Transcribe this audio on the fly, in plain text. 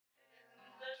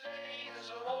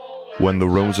When the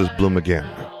Roses Bloom Again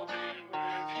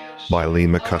by Lee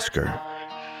McCusker.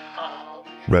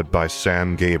 Read by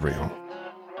Sam Gabriel.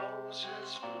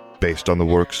 Based on the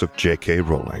works of J.K.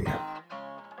 Rowling.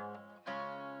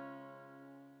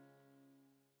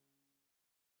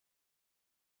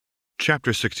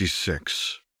 Chapter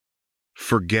 66.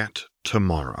 Forget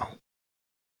Tomorrow.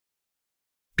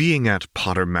 Being at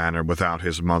Potter Manor without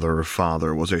his mother or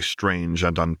father was a strange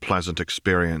and unpleasant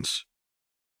experience.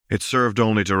 It served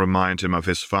only to remind him of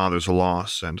his father's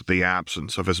loss, and the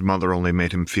absence of his mother only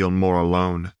made him feel more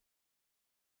alone.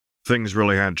 Things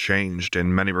really had changed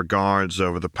in many regards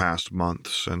over the past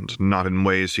months, and not in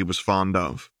ways he was fond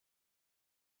of.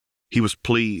 He was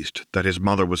pleased that his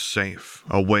mother was safe,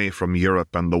 away from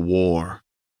Europe and the war.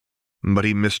 But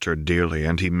he missed her dearly,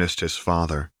 and he missed his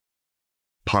father.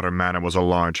 Potter Manor was a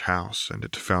large house, and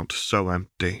it felt so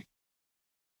empty.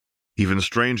 Even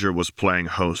Stranger was playing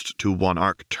host to one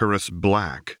Arcturus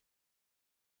Black.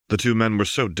 The two men were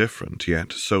so different,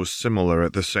 yet so similar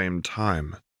at the same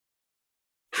time.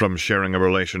 From sharing a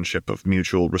relationship of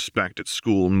mutual respect at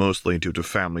school mostly due to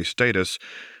family status,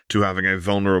 to having a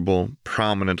vulnerable,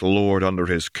 prominent lord under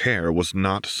his care was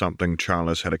not something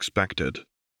Charles had expected.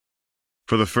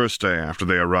 For the first day after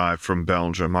they arrived from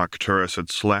Belgium, Arcturus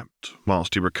had slept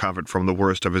whilst he recovered from the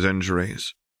worst of his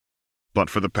injuries. But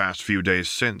for the past few days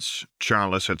since,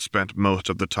 Charles had spent most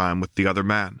of the time with the other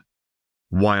man,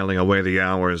 whiling away the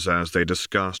hours as they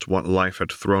discussed what life had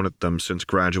thrown at them since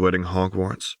graduating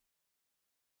Hogwarts.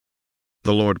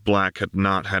 The Lord Black had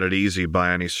not had it easy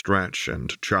by any stretch,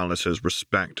 and Charles's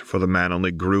respect for the man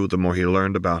only grew the more he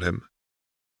learned about him.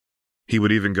 He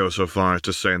would even go so far as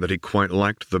to say that he quite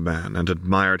liked the man and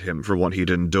admired him for what he'd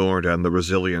endured and the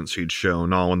resilience he'd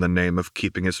shown, all in the name of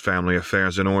keeping his family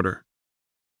affairs in order,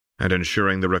 and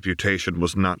ensuring the reputation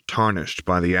was not tarnished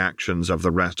by the actions of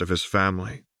the rest of his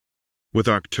family. With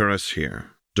Arcturus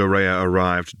here, Dorea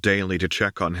arrived daily to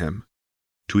check on him,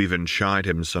 to even chide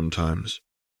him sometimes.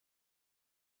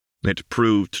 It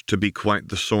proved to be quite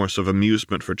the source of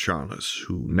amusement for Charles,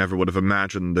 who never would have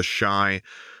imagined the shy,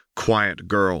 quiet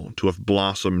girl to have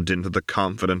blossomed into the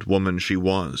confident woman she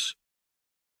was.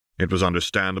 It was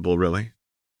understandable, really.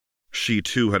 She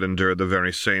too had endured the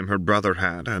very same her brother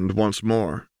had, and once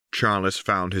more, Charles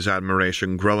found his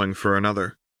admiration growing for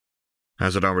another,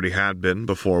 as it already had been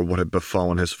before what had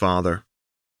befallen his father.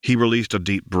 He released a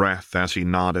deep breath as he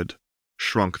nodded,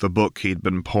 shrunk the book he'd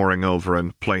been poring over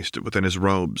and placed it within his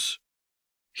robes.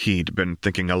 He'd been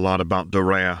thinking a lot about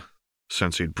Dorea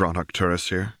since he'd brought Arcturus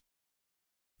here.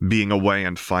 Being away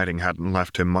and fighting hadn't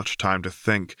left him much time to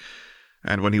think,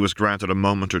 and when he was granted a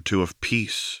moment or two of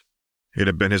peace, it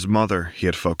had been his mother he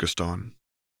had focused on.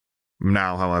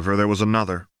 Now, however, there was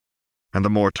another, and the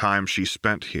more time she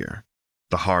spent here,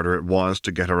 the harder it was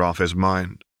to get her off his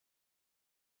mind.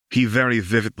 He very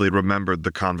vividly remembered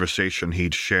the conversation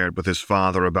he'd shared with his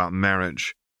father about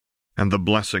marriage, and the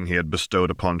blessing he had bestowed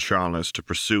upon Charles to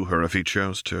pursue her if he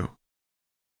chose to.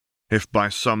 If by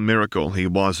some miracle he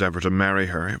was ever to marry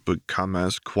her, it would come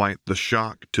as quite the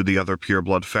shock to the other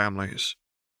pureblood families.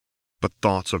 But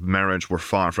thoughts of marriage were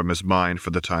far from his mind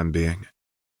for the time being.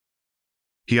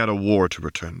 He had a war to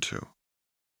return to,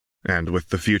 and with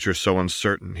the future so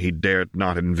uncertain, he dared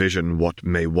not envision what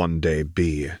may one day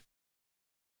be.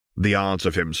 The odds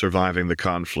of him surviving the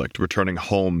conflict, returning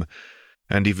home,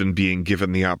 and even being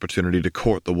given the opportunity to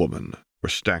court the woman were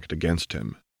stacked against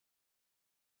him.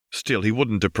 Still, he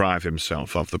wouldn't deprive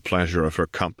himself of the pleasure of her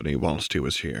company whilst he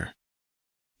was here.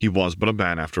 He was but a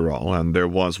man after all, and there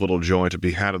was little joy to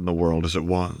be had in the world as it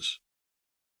was.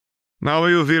 "How are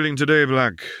you feeling today,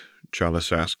 Black?"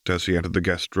 Charles asked as he entered the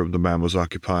guest room the man was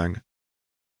occupying.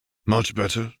 "Much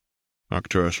better,"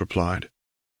 Arcturus replied,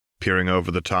 peering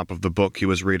over the top of the book he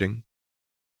was reading.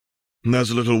 "There's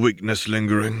a little weakness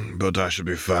lingering, but I should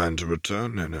be fine to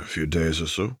return in a few days or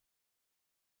so."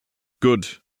 "Good,"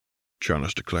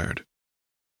 Charles declared.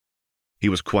 He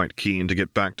was quite keen to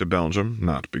get back to Belgium,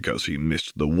 not because he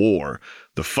missed the war,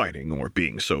 the fighting, or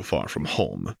being so far from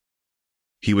home.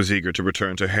 He was eager to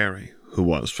return to Harry, who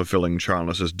was fulfilling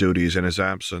Charles's duties in his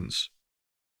absence.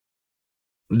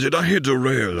 "Did I hear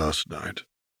Dorea last night?"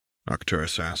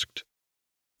 Arcturus asked.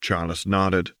 Charles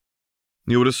nodded.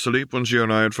 "You were asleep when she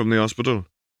arrived from the hospital,"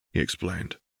 he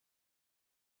explained.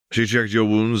 "She checked your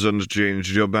wounds and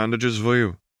changed your bandages for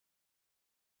you."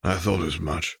 "I thought as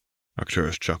much,"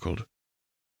 Arcturus chuckled.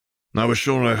 "I was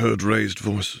sure I heard raised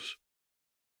voices."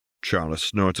 Charles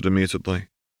snorted immediately.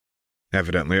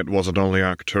 Evidently it wasn't only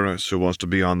Arcturus who was to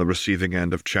be on the receiving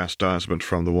end of chastisement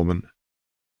from the woman.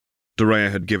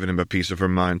 Dorea had given him a piece of her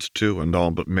mind too, and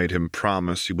all but made him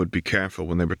promise he would be careful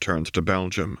when they returned to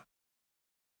Belgium.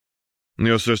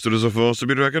 Your sister is a force to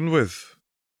be reckoned with.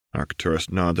 Arcturus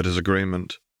nodded his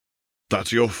agreement.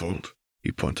 That's your fault,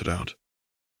 he pointed out.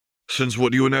 Since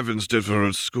what you and Evans did for her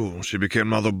at school, she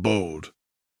became rather bold.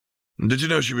 Did you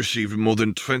know she received more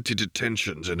than 20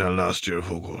 detentions in her last year of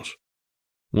Hogwarts?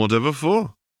 Whatever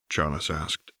for? Charles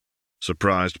asked,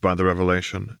 surprised by the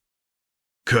revelation.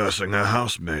 Cursing her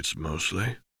housemates,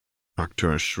 mostly.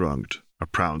 Arcturus shrugged, a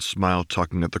proud smile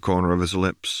tugging at the corner of his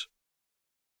lips.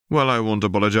 Well, I won't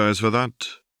apologize for that.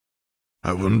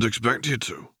 I wouldn't expect you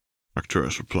to,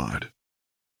 Arcturus replied.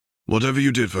 Whatever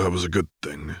you did for her was a good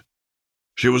thing.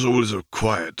 She was always a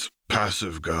quiet,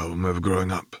 passive girl when we were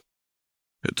growing up.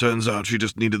 It turns out she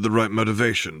just needed the right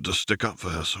motivation to stick up for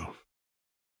herself.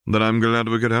 Then I'm glad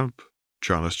we could help,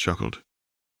 Charles chuckled.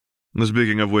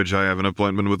 Speaking of which, I have an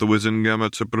appointment with the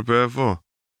Wizengamot to prepare for.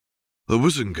 The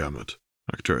Wizengamot?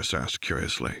 Arcturus asked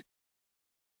curiously.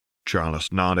 Charles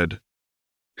nodded.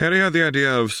 Harry had the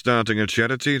idea of starting a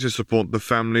charity to support the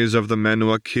families of the men who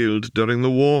were killed during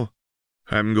the war.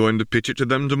 I'm going to pitch it to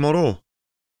them tomorrow.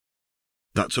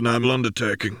 That's an noble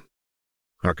undertaking,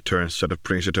 Arcturus said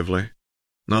appreciatively.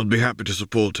 I'll be happy to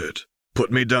support it.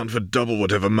 Put me down for double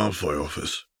whatever Malfoy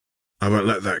offers. I won't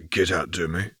let that git outdo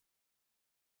me.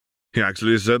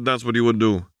 Yaxley said that's what you would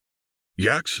do.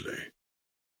 Yaxley?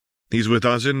 He's with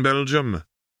us in Belgium,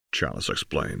 Charles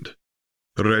explained.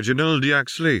 Reginald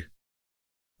Yaxley.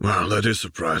 Well, that is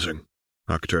surprising,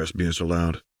 Arcturus mused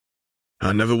aloud.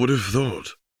 I never would have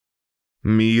thought.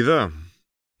 Me either.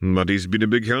 But he's been a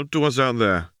big help to us out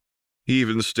there. He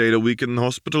even stayed a week in the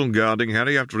hospital guarding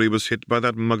Harry after he was hit by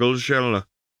that muggle shell.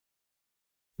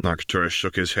 Arcturus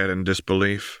shook his head in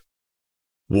disbelief.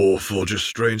 War forges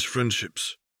strange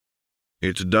friendships.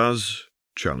 It does,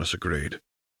 Charles agreed.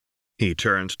 He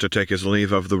turned to take his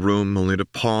leave of the room, only to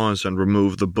pause and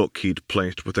remove the book he'd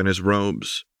placed within his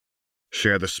robes.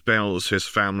 Share the spells his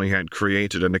family had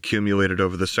created and accumulated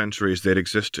over the centuries they'd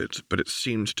existed, but it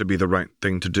seemed to be the right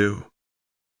thing to do.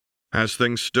 As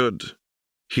things stood,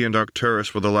 he and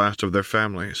Arcturus were the last of their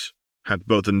families, had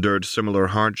both endured similar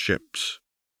hardships,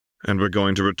 and were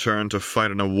going to return to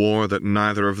fight in a war that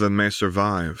neither of them may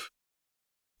survive.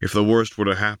 If the worst were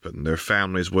to happen, their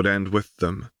families would end with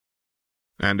them.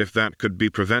 And if that could be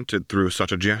prevented through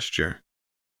such a gesture,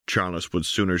 Charles would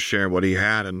sooner share what he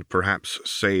had and perhaps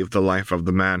save the life of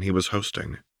the man he was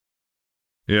hosting.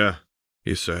 Yeah,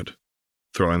 he said,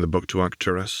 throwing the book to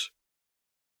Arcturus.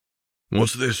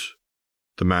 What's this?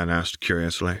 The man asked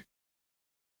curiously.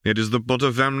 It is the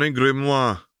Potter family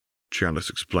grimoire, Charles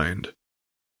explained.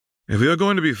 If we are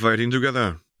going to be fighting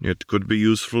together, it could be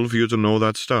useful for you to know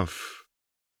that stuff.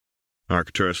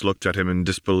 Arcturus looked at him in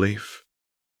disbelief.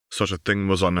 Such a thing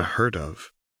was unheard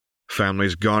of.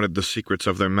 Families guarded the secrets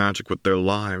of their magic with their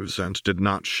lives and did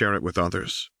not share it with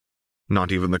others.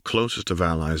 Not even the closest of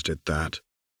allies did that.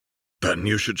 Then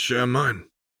you should share mine,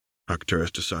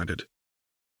 Arcturus decided.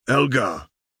 Elgar,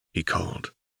 he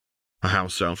called. A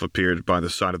house elf appeared by the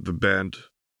side of the bed,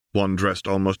 one dressed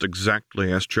almost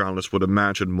exactly as Charles would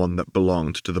imagine one that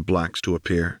belonged to the Blacks to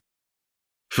appear.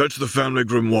 Fetch the family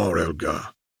grimoire,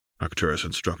 Elgar, Arcturus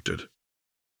instructed.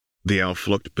 The elf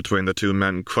looked between the two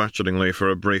men questioningly for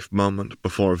a brief moment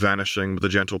before vanishing with a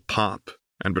gentle pop,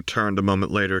 and returned a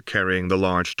moment later carrying the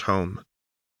large tome.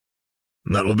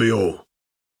 That'll be all.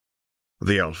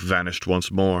 The elf vanished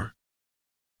once more,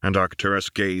 and Arcturus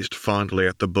gazed fondly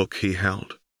at the book he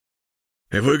held.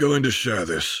 If we're going to share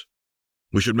this,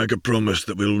 we should make a promise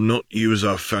that we'll not use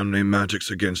our family magics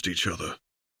against each other,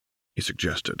 he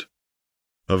suggested.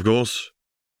 Of course,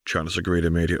 Charles agreed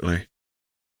immediately.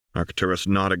 Arcturus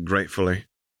nodded gratefully.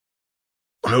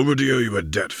 I already owe you a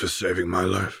debt for saving my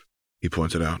life, he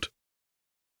pointed out.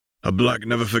 A Black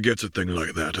never forgets a thing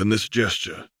like that, and this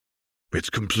gesture, it's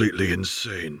completely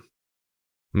insane.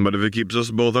 But if it keeps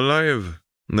us both alive,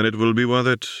 then it will be worth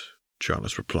it,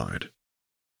 Charles replied.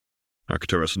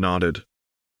 Arcturus nodded.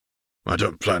 I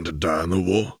don't plan to die in the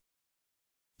war,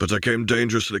 but I came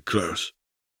dangerously close.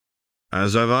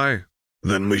 As have I.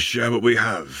 Then we share what we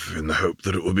have in the hope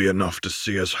that it will be enough to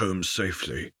see us home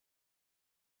safely,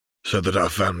 so that our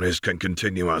families can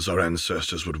continue as our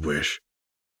ancestors would wish.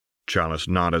 Charles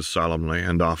nodded solemnly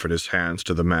and offered his hands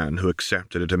to the man, who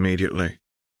accepted it immediately.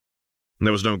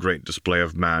 There was no great display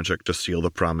of magic to seal the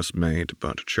promise made,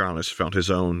 but Charles felt his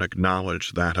own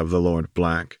acknowledge that of the Lord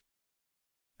Black.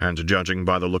 And judging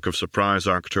by the look of surprise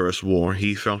Arcturus wore,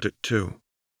 he felt it too.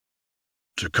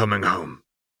 To coming home,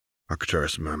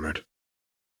 Arcturus murmured.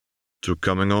 To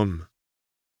coming home.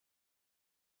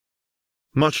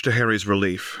 Much to Harry's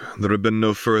relief, there had been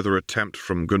no further attempt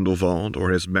from Grindelwald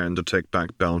or his men to take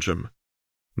back Belgium.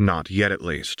 Not yet, at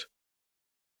least.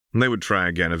 They would try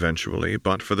again eventually,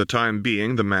 but for the time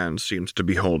being the man seemed to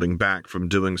be holding back from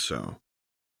doing so.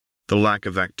 The lack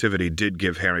of activity did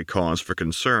give Harry cause for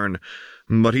concern,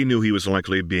 but he knew he was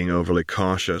likely being overly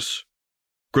cautious.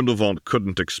 Grindelwald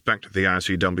couldn't expect the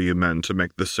ICW men to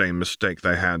make the same mistake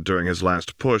they had during his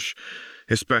last push,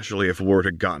 especially if word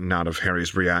had gotten out of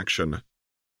Harry's reaction.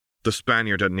 The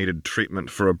Spaniard had needed treatment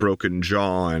for a broken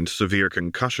jaw and severe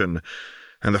concussion,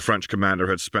 and the French commander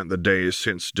had spent the days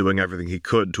since doing everything he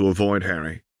could to avoid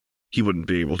Harry. He wouldn't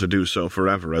be able to do so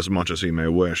forever, as much as he may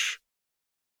wish.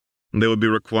 They would be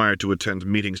required to attend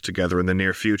meetings together in the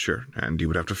near future, and he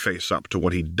would have to face up to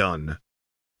what he'd done.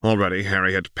 Already,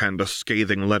 Harry had penned a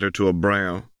scathing letter to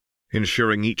Abreu,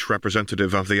 ensuring each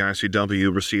representative of the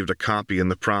ICW received a copy in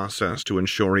the process to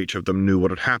ensure each of them knew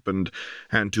what had happened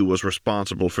and who was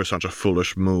responsible for such a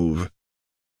foolish move.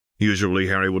 Usually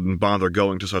Harry wouldn't bother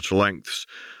going to such lengths,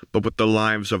 but with the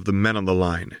lives of the men on the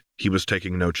line, he was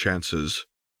taking no chances.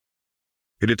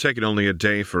 It had taken only a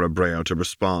day for Abreu to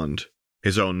respond,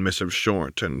 his own missive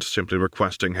short and simply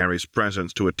requesting Harry's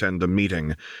presence to attend a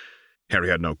meeting. Harry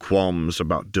had no qualms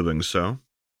about doing so.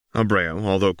 Abreu,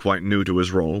 although quite new to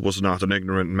his role, was not an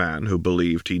ignorant man who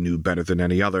believed he knew better than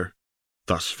any other.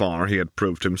 Thus far he had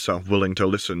proved himself willing to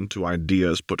listen to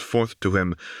ideas put forth to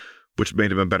him, which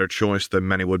made him a better choice than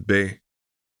many would be.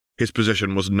 His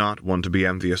position was not one to be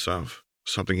envious of,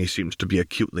 something he seemed to be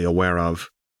acutely aware of.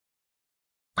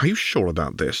 "Are you sure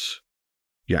about this?"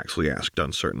 Yaxley asked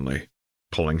uncertainly,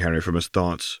 pulling Harry from his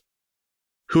thoughts.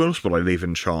 "Who else will I leave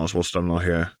in charge whilst I'm not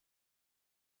here?"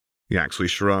 Yaxley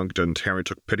shrugged, and Harry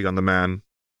took pity on the man.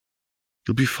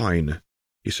 "You'll be fine,"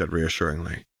 he said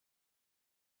reassuringly.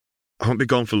 "I won't be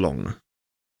gone for long,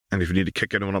 and if you need to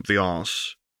kick anyone up the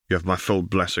arse, you have my full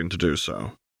blessing to do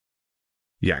so."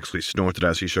 Yaxley snorted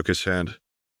as he shook his head.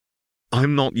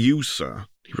 "I'm not you, sir,"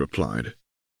 he replied.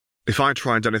 "If I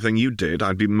tried anything you did,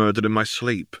 I'd be murdered in my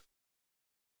sleep."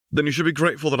 "Then you should be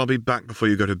grateful that I'll be back before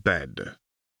you go to bed,"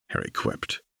 Harry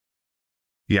quipped.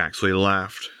 Yaxley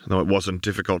laughed, though it wasn't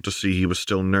difficult to see he was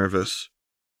still nervous.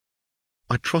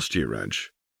 "I trust you, Reg,"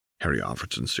 Harry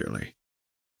offered sincerely.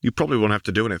 "You probably won't have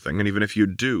to do anything, and even if you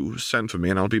do, send for me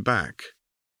and I'll be back."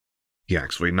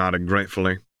 Yaxley nodded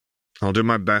gratefully. "I'll do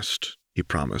my best," he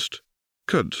promised.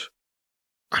 "Good.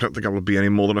 I don't think I will be any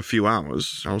more than a few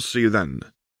hours. I'll see you then."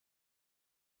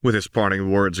 With his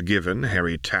parting words given,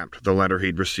 Harry tapped the letter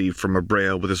he'd received from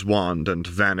Abreu with his wand and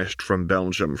vanished from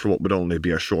Belgium for what would only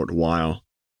be a short while.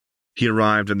 He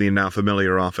arrived in the now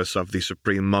familiar office of the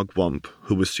Supreme Mugwump,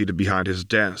 who was seated behind his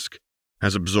desk,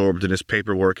 as absorbed in his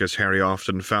paperwork as Harry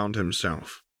often found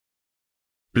himself.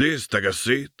 "Please take a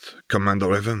seat,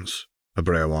 Commander Evans,"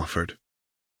 Abreu offered.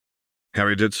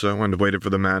 Harry did so and waited for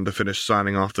the man to finish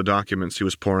signing off the documents he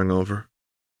was poring over.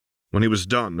 When he was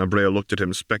done, Abreu looked at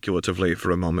him speculatively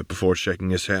for a moment before shaking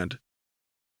his head.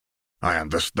 "I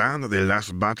understand that the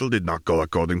last battle did not go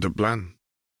according to plan."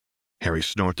 Harry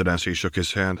snorted as he shook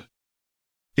his head.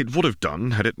 "It would have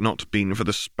done had it not been for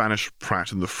the Spanish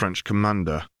prat and the French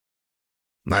commander."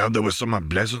 "I heard there was some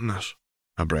unpleasantness,"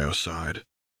 Abreu sighed.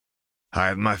 I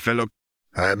had my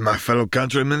fellow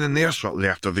countrymen in there shortly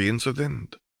after the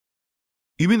incident."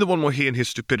 "You mean the one where he and his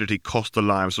stupidity cost the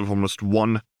lives of almost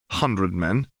 100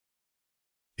 men?"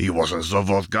 "He wasn't so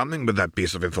forthcoming with that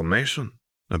piece of information,"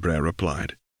 Abreu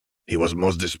replied. "He was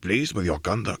most displeased with your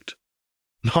conduct."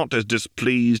 "Not as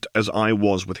displeased as I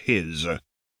was with his,"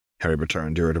 Harry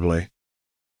returned irritably.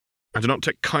 "I do not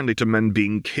take kindly to men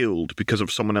being killed because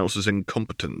of someone else's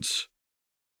incompetence."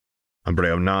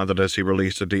 Abreu nodded as he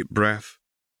released a deep breath.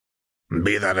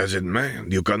 "Be that as it may,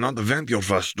 you cannot vent your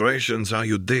frustrations how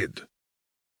you did."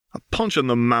 "A punch in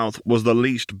the mouth was the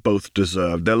least both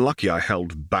deserved. They're lucky I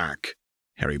held back,"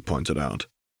 Harry pointed out.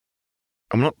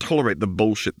 "I will not tolerate the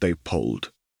bullshit they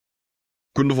pulled."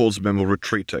 Grindelwald's men were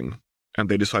retreating, and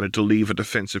they decided to leave a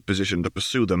defensive position to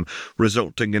pursue them,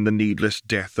 resulting in the needless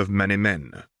death of many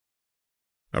men.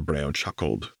 Abreu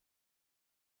chuckled.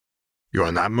 "You're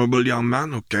an admirable young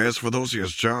man who cares for those he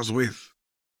is charged with,"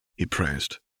 he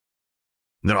praised.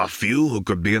 "There are few who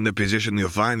could be in the position you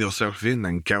find yourself in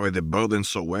and carry the burden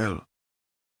so well.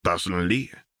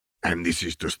 Personally, and this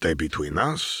is to stay between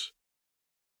us,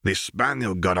 the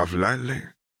Spaniard got off lightly,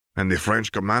 and the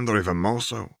French commander even more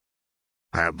so.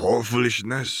 I abhor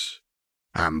foolishness,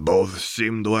 and both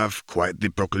seem to have quite the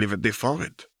proclivity for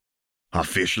it.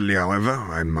 Officially, however,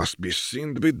 I must be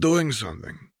seen to be doing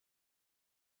something."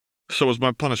 "So was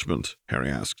my punishment?" Harry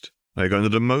asked. "Are you going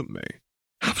to demote me?"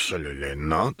 "Absolutely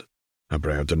not,"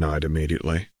 Abreu denied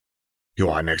immediately. "You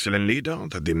are an excellent leader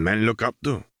that the men look up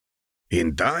to.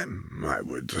 In time, I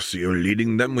would see you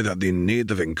leading them without the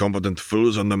need of incompetent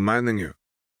fools undermining you.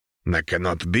 That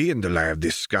cannot be until I have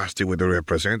discussed it with the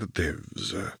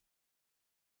representatives.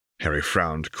 Harry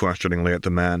frowned questioningly at the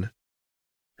man.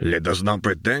 Let us not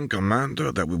pretend,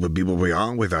 Commander, that we would be where we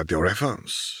are without your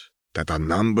efforts, that our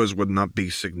numbers would not be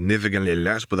significantly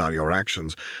less without your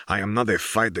actions. I am not a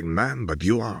fighting man, but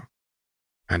you are,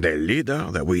 and a leader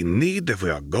that we need if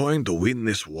we are going to win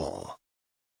this war.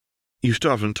 You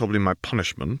still haven't told me my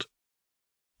punishment.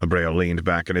 Abreu leaned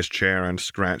back in his chair and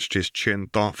scratched his chin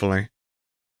thoughtfully.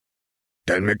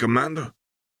 Tell me, Commander,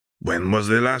 when was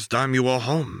the last time you were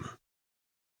home?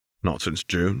 Not since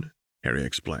June, Harry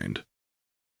explained.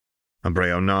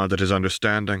 Abreu nodded his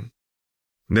understanding.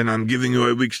 Then I'm giving you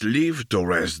a week's leave to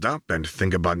rest up and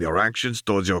think about your actions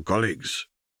towards your colleagues.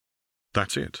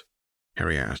 That's it?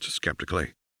 Harry asked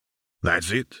skeptically.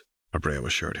 That's it, Abreu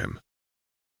assured him.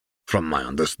 From my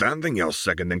understanding, your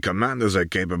second-in-command is a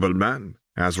capable man.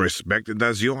 As respected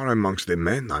as you are amongst the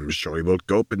men, I'm sure he will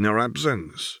cope in your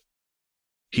absence.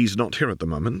 He's not here at the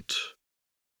moment.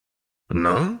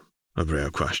 No?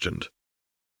 Abreu questioned.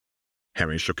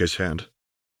 Harry shook his head.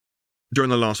 During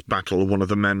the last battle, one of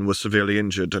the men was severely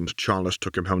injured, and Charles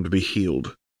took him home to be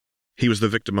healed. He was the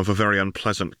victim of a very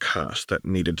unpleasant curse that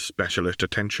needed specialist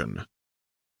attention.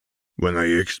 When are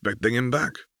you expecting him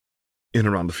back? In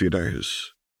around a few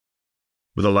days.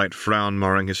 With a light frown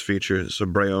marring his features,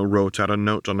 Abreu wrote out a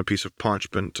note on a piece of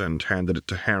parchment and handed it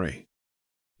to Harry.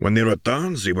 When he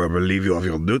returns, he will relieve you of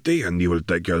your duty, and you will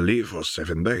take your leave for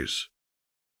 7 days.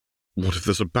 What if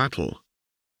there's a battle?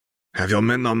 Have your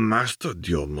men not mastered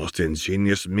your most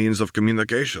ingenious means of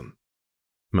communication?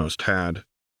 Most had.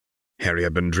 Harry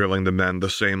had been drilling the men the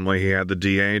same way he had the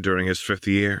DA during his 5th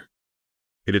year.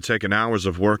 It had taken hours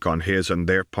of work on his and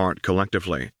their part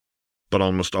collectively, but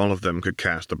almost all of them could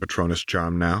cast the Patronus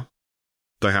charm now.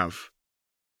 They have.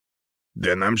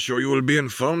 Then I'm sure you will be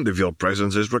informed if your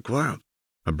presence is required,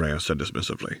 Abreu said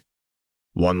dismissively.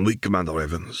 1 week, Commander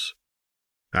Evans.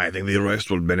 I think the rest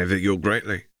will benefit you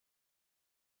greatly.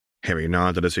 Harry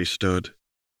nodded as he stood.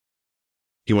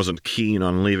 He wasn't keen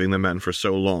on leaving the men for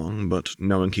so long, but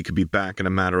knowing he could be back in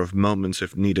a matter of moments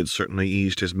if needed certainly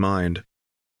eased his mind.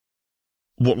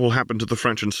 What will happen to the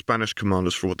French and Spanish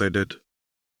commanders for what they did?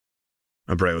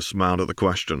 Abreu smiled at the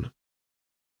question.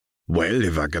 Well,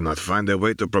 if I cannot find a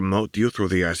way to promote you through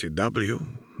the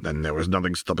ICW, then there is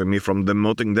nothing stopping me from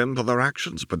demoting them for their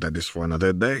actions, but that is for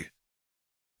another day.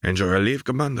 Enjoy your leave,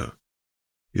 Commander.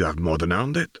 You have more than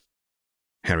earned it.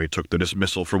 Harry took the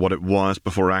dismissal for what it was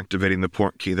before activating the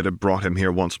portkey that had brought him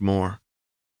here once more.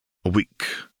 A week,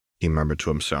 he murmured to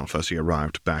himself as he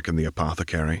arrived back in the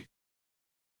apothecary.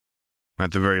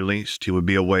 At the very least, he would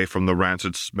be away from the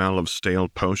rancid smell of stale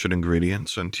potion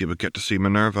ingredients, and he would get to see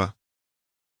Minerva.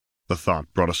 The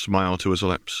thought brought a smile to his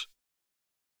lips.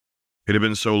 It had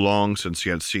been so long since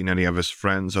he had seen any of his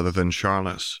friends other than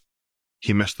Charles.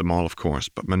 He missed them all, of course,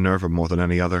 but Minerva more than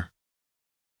any other.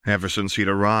 Ever since he'd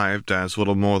arrived as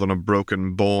little more than a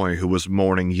broken boy who was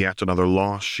mourning yet another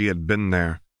loss, she had been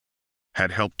there,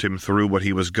 had helped him through what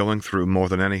he was going through more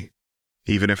than any,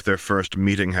 even if their first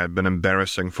meeting had been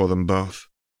embarrassing for them both.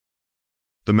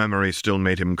 The memory still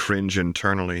made him cringe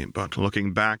internally, but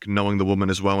looking back, knowing the woman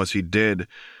as well as he did,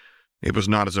 it was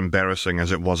not as embarrassing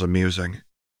as it was amusing.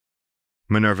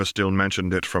 Minerva still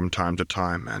mentioned it from time to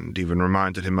time, and even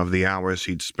reminded him of the hours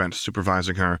he'd spent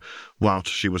supervising her whilst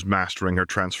she was mastering her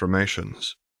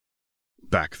transformations.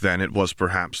 Back then it was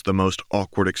perhaps the most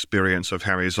awkward experience of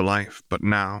Harry's life, but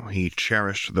now he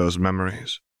cherished those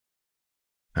memories.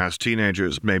 As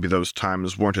teenagers, maybe those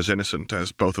times weren't as innocent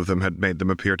as both of them had made them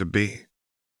appear to be.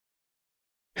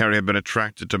 Harry had been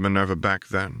attracted to Minerva back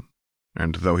then,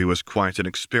 and though he was quite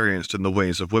inexperienced in the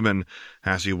ways of women,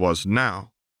 as he was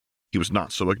now, he was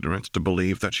not so ignorant to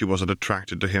believe that she wasn't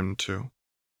attracted to him, too.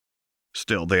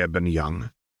 Still, they had been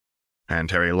young,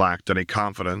 and Harry lacked any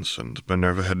confidence, and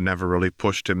Minerva had never really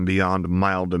pushed him beyond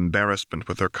mild embarrassment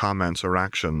with her comments or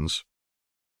actions.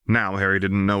 Now Harry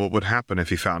didn't know what would happen if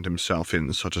he found himself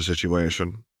in such a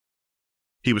situation.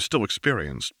 He was still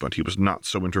experienced, but he was not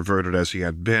so introverted as he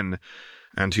had been,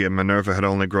 and he and Minerva had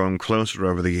only grown closer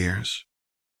over the years.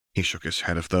 He shook his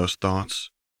head at those thoughts.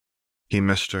 He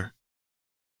missed her.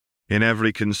 In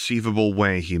every conceivable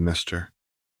way he missed her.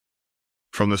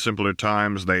 From the simpler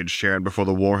times they'd shared before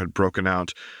the war had broken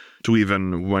out, to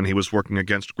even when he was working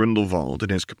against Grindelwald in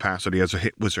his capacity as a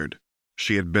hit wizard,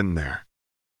 she had been there,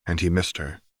 and he missed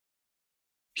her.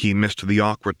 He missed the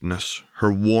awkwardness,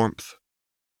 her warmth,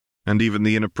 and even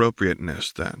the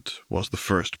inappropriateness that was the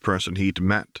first person he'd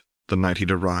met the night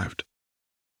he'd arrived.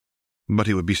 But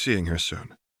he would be seeing her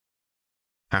soon.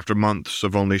 After months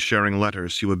of only sharing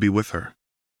letters, he would be with her.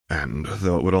 And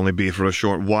though it would only be for a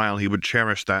short while, he would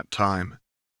cherish that time,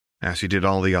 as he did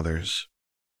all the others.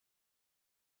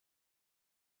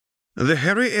 "The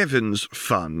Harry Evans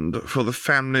Fund for the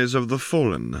Families of the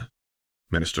Fallen?"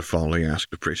 Minister Foley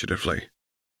asked appreciatively.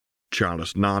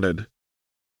 Charles nodded.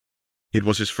 It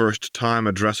was his first time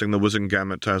addressing the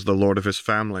Wizengamot as the lord of his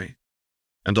family,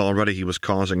 and already he was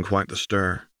causing quite the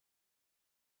stir.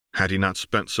 Had he not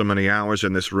spent so many hours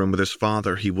in this room with his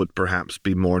father, he would perhaps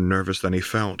be more nervous than he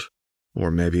felt.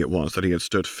 Or maybe it was that he had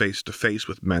stood face to face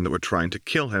with men that were trying to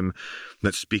kill him,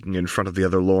 that speaking in front of the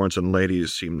other lords and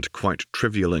ladies seemed quite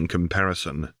trivial in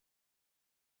comparison.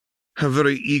 "How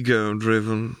very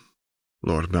ego-driven,"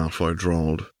 Lord Malfoy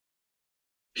drawled.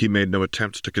 He made no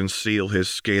attempt to conceal his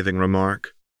scathing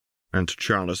remark, and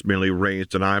Charles merely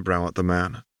raised an eyebrow at the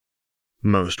man.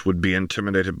 Most would be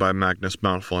intimidated by Magnus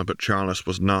Malfoy, but Charles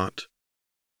was not.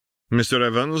 "Mr.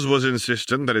 Evans was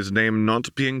insistent that his name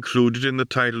not be included in the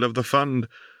title of the fund,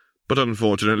 but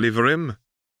unfortunately for him,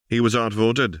 he was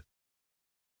outvoted."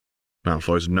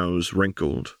 Malfoy's nose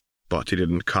wrinkled, but he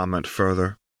didn't comment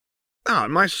further.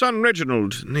 "My son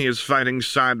Reginald, he is fighting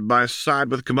side by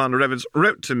side with Commander Evans,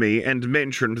 wrote to me and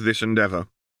mentioned this endeavour.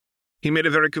 He made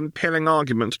a very compelling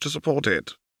argument to support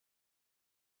it."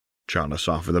 Charles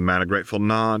offered the man a grateful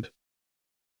nod.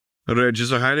 "Reg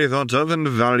is a highly thought of and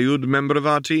valued member of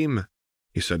our team,"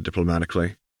 he said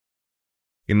diplomatically.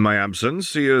 "In my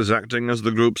absence, he is acting as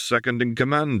the group's second in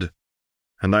command,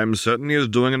 and I am certain he is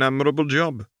doing an admirable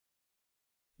job."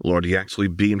 Lord Yaxley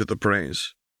beamed at the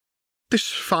praise. "This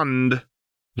fund,"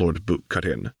 Lord Boot cut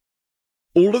in.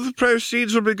 "All of the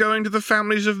proceeds will be going to the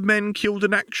families of men killed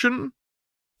in action?"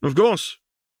 "Of course,"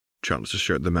 Charles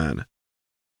assured the man.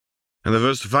 "And the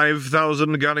first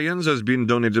 5,000 galleons has been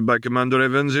donated by Commander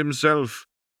Evans himself.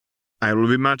 I will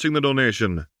be matching the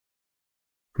donation."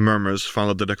 Murmurs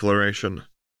followed the declaration.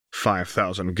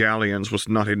 5,000 galleons was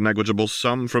not a negligible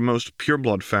sum for most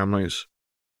pureblood families.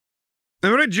 "A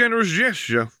very generous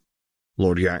gesture,"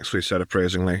 Lord Yaxley said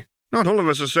appraisingly. "Not all of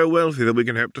us are so wealthy that we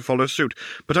can hope to follow suit,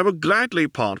 but I will gladly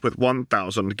part with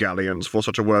 1,000 galleons for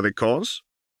such a worthy cause."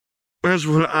 "As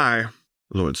will I,"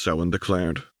 Lord Selwyn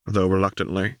declared, though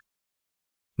reluctantly.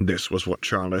 This was what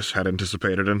Charles had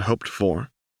anticipated and hoped for.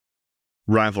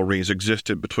 Rivalries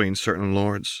existed between certain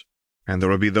lords, and there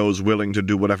would be those willing to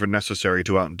do whatever necessary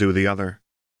to outdo the other.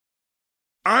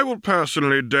 "I will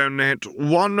personally donate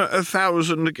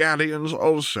 1,000 galleons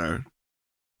also,"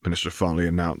 Minister Foley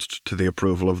announced to the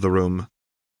approval of the room.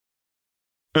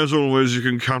 "As always, you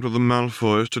can count on the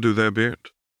Malfoys to do their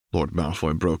bit," Lord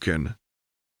Malfoy broke in.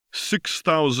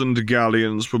 6,000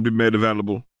 galleons will be made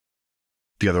available."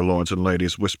 The other lords and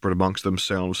ladies whispered amongst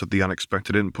themselves at the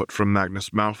unexpected input from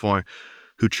Magnus Malfoy,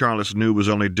 who Charles knew was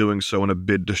only doing so in a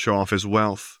bid to show off his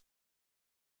wealth.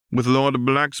 "With Lord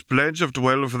Black's pledge of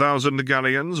 12,000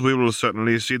 galleons, we will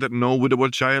certainly see that no widow or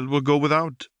child will go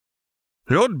without."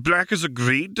 "Lord Black has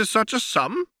agreed to such a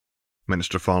sum?"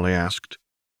 Minister Foley asked.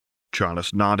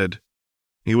 Charles nodded.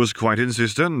 He was quite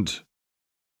insistent.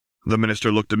 The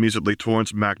minister looked amusedly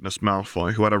towards Magnus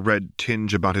Malfoy, who had a red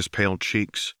tinge about his pale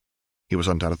cheeks. He was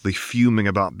undoubtedly fuming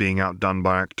about being outdone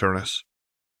by Arcturus.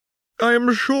 "I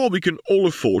am sure we can all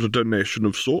afford a donation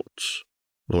of sorts,"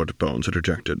 Lord Bones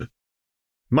interjected.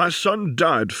 "My son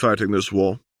died fighting this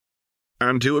war,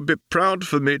 and he would be proud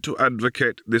for me to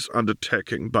advocate this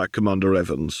undertaking by Commander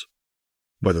Evans."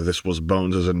 Whether this was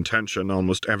Bones's intention,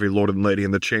 almost every lord and lady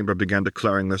in the chamber began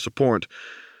declaring their support,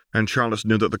 and Charles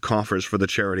knew that the coffers for the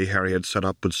charity Harry had set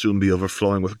up would soon be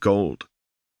overflowing with gold,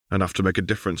 enough to make a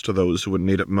difference to those who would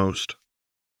need it most.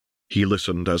 He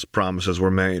listened as promises were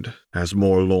made, as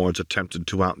more lords attempted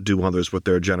to outdo others with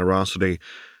their generosity,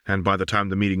 and by the time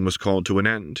the meeting was called to an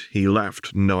end, he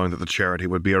left knowing that the charity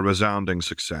would be a resounding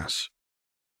success.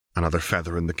 Another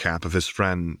feather in the cap of his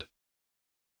friend.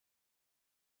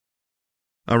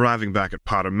 Arriving back at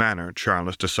Potter Manor,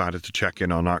 Charles decided to check in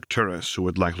on Arcturus, who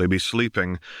would likely be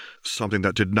sleeping, something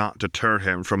that did not deter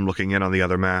him from looking in on the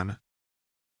other man.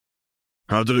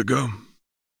 "How did it go?"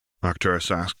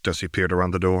 Arcturus asked as he peered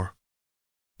around the door.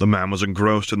 The man was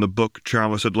engrossed in the book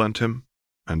Charles had lent him,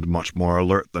 and much more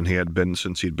alert than he had been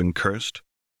since he'd been cursed.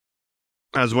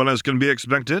 "As well as can be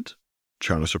expected,"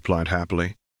 Charles replied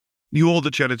happily. "You owe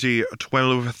the charity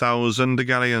 12,000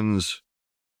 galleons."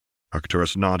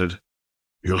 Arcturus nodded.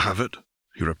 "You'll have it,"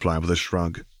 he replied with a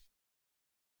shrug.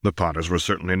 The Potters were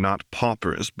certainly not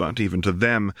paupers, but even to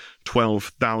them,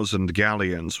 12,000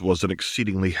 galleons was an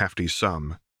exceedingly hefty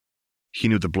sum. He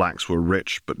knew the Blacks were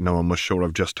rich, but no one was sure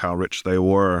of just how rich they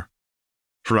were.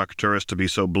 For Arcturus to be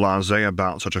so blasé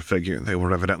about such a figure, they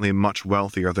were evidently much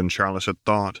wealthier than Charles had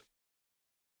thought.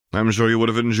 "I'm sure you would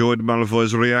have enjoyed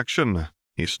Malfoy's reaction,"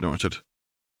 he snorted.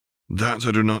 "That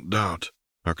I do not doubt,"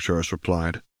 Arcturus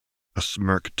replied. a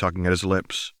smirk tugging at his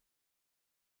lips.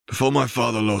 "Before my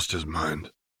father lost his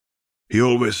mind, he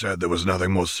always said there was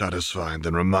nothing more satisfying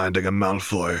than reminding a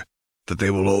Malfoy that they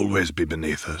will always be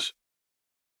beneath us.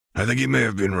 I think he may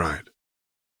have been right."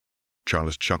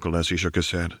 Charles chuckled as he shook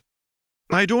his head.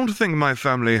 "I don't think my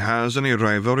family has any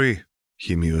rivalry,"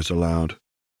 he mused aloud.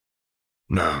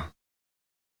 "No.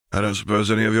 I don't suppose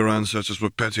any of your ancestors were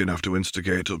petty enough to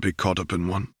instigate or be caught up in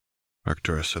one,"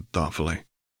 Arcturus said thoughtfully.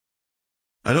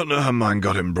 "I don't know how mine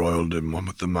got embroiled in one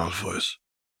with the Malfoys,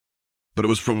 but it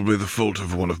was probably the fault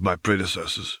of one of my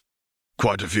predecessors.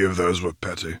 Quite a few of those were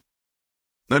petty.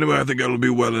 Anyway, I think I will be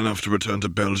well enough to return to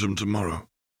Belgium tomorrow."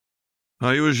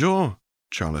 "Are you sure?"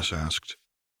 Charles asked.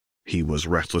 He was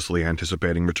restlessly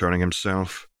anticipating returning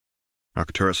himself.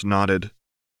 Arcturus nodded.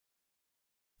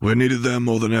 "We're needed there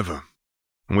more than ever."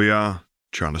 "We are,"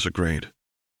 Charles agreed.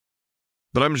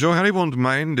 "But I'm sure Harry won't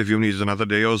mind if you need another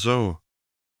day or so."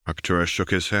 Arcturus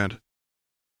shook his head.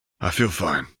 "I feel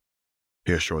fine,"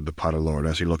 he assured the Potter Lord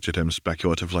as he looked at him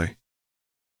speculatively.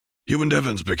 "You and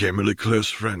Evans became really close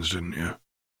friends, didn't you?"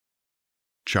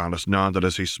 Charles nodded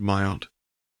as he smiled.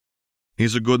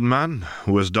 "He's a good man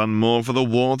who has done more for the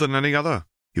war than any other,"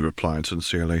 he replied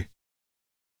sincerely.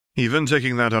 "Even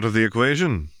taking that out of the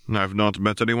equation, I've not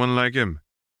met anyone like him.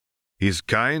 He's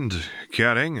kind,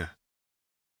 caring."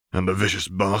 "And a vicious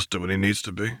bastard when he needs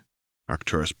to be,"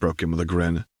 Arcturus broke in with a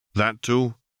grin. "That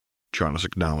too," Charles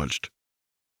acknowledged.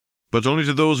 "But only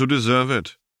to those who deserve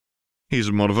it.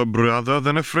 He's more of a brother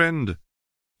than a friend,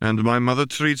 and my mother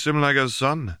treats him like a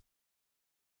son."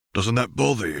 "Doesn't that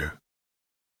bother you?"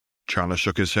 Charles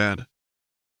shook his head.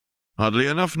 "Oddly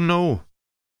enough, no,"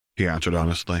 he answered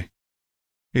honestly.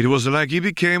 "It was like he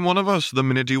became one of us the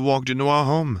minute he walked into our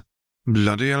home.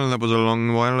 Bloody hell, that was a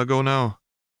long while ago now."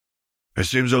 "It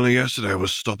seems only yesterday I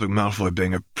was stopping Malfoy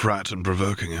being a prat and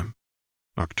provoking him,"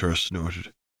 Arcturus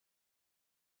snorted.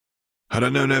 "Had I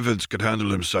known Evans could handle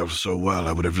himself so well,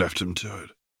 I would have left him to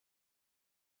it."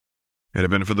 It had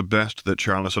been for the best that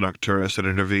Charles and Arcturus had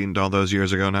intervened all those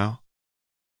years ago now.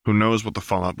 Who knows what the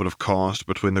fallout would have caused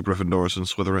between the Gryffindors and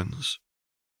Slytherins.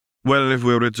 "Well, if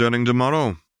we're returning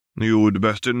tomorrow, you'd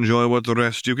best enjoy what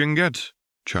rest you can get,"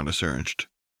 Charles urged.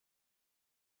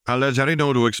 "I'll let Harry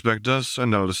know to expect us,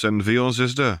 and I'll send for your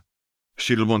sister.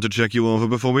 She'll want to check you over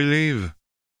before we leave."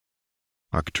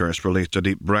 Arcturus released a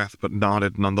deep breath, but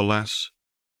nodded nonetheless.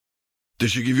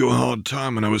 "Did she give you a hard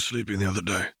time when I was sleeping the other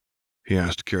day?" he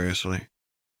asked curiously.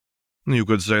 "You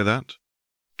could say that,"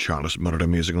 Charles muttered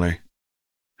amusingly.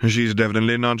 "She's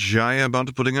definitely not shy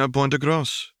about putting her point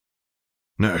across."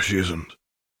 "No, she isn't,"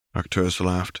 Arcturus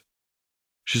laughed.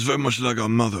 "She's very much like our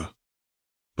mother,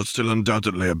 but still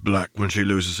undoubtedly a black when she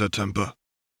loses her temper."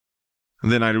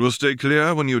 "Then I will stay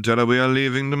clear when you tell her we are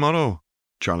leaving tomorrow,"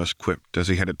 Charles quipped as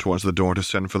he headed towards the door to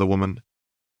send for the woman.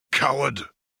 "Coward!"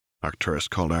 Arcturus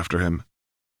called after him.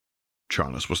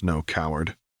 Charles was no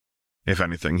coward. If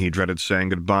anything, he dreaded saying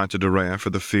goodbye to Dorea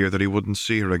for the fear that he wouldn't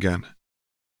see her again.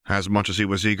 As much as he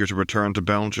was eager to return to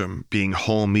Belgium, being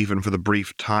home even for the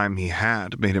brief time he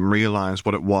had made him realize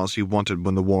what it was he wanted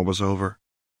when the war was over.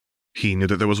 He knew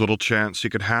that there was little chance he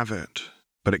could have it,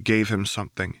 but it gave him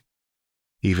something,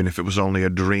 even if it was only a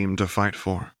dream to fight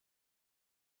for.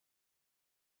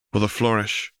 With a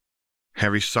flourish,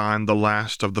 Harry signed the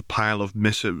last of the pile of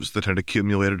missives that had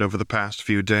accumulated over the past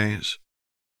few days,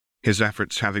 his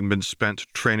efforts having been spent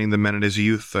training the men in his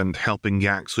youth and helping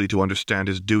Yaxley to understand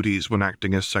his duties when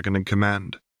acting as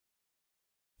second-in-command.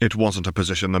 It wasn't a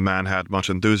position the man had much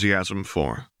enthusiasm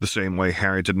for, the same way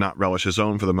Harry did not relish his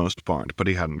own for the most part, but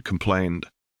he hadn't complained.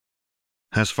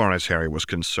 As far as Harry was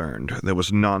concerned, there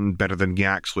was none better than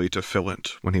Yaxley to fill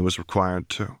it when he was required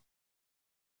to.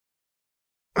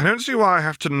 "I don't see why I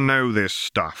have to know this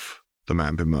stuff," the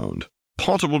man bemoaned.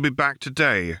 "Potter will be back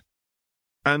today.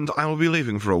 And I will be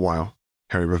leaving for a while,"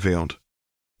 Harry revealed.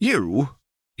 "You?"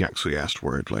 Yaxley asked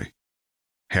worriedly.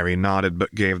 Harry nodded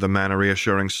but gave the man a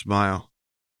reassuring smile.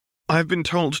 "I've been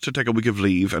told to take a week of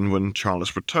leave, and when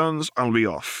Charles returns, I'll be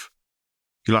off.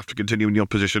 You'll have to continue in your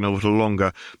position a little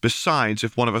longer. Besides,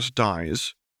 if one of us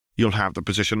dies, you'll have the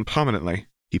position permanently,"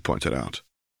 he pointed out.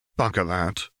 "Bugger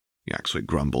that," Yaxley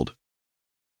grumbled.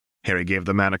 Harry gave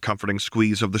the man a comforting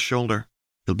squeeze of the shoulder.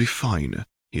 "You'll be fine,"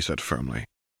 he said firmly.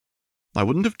 "I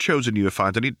wouldn't have chosen you if I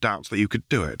had any doubts that you could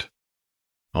do it."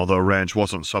 Although Reg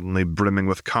wasn't suddenly brimming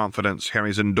with confidence,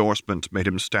 Harry's endorsement made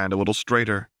him stand a little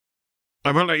straighter.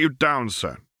 "I won't let you down,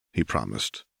 sir," he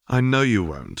promised. "I know you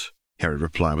won't," Harry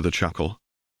replied with a chuckle.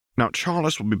 "Now,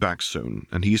 Charles will be back soon,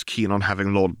 and he's keen on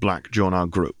having Lord Black join our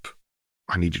group.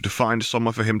 I need you to find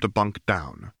somewhere for him to bunk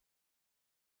down."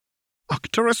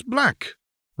 "Arcturus Black?"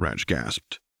 Reg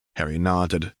gasped. Harry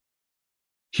nodded.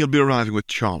 He'll be arriving with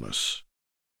Charles.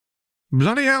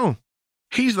 Bloody hell!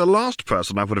 He's the last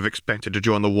person I would have expected to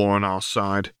join the war on our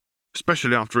side,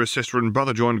 especially after his sister and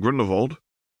brother joined Grindelwald.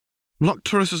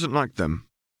 Locturus isn't like them,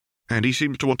 and he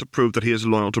seems to want to prove that he is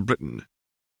loyal to Britain.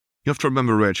 You have to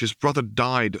remember, Reg, his brother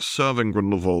died serving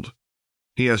Grindelwald.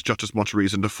 He has just as much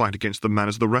reason to fight against the man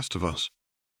as the rest of us.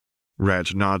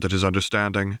 Reg nodded his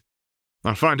understanding.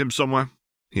 I'll find him somewhere,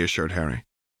 he assured Harry.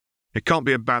 It can't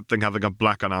be a bad thing having a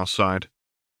Black on our side.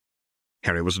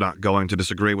 Harry was not going to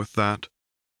disagree with that.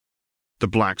 The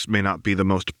Blacks may not be the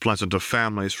most pleasant of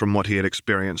families from what he had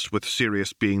experienced, with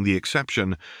Sirius being the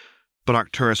exception, but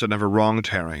Arcturus had never wronged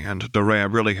Harry, and Dorea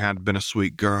really had been a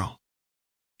sweet girl.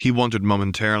 He wondered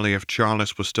momentarily if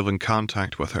Charles was still in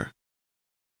contact with her.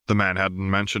 The man hadn't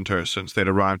mentioned her since they'd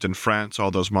arrived in France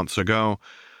all those months ago,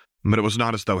 but it was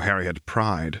not as though Harry had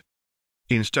pried.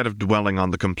 Instead of dwelling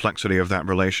on the complexity of that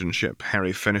relationship,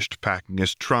 Harry finished packing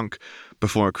his trunk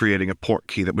before creating a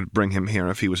portkey that would bring him here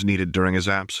if he was needed during his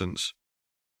absence.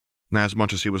 As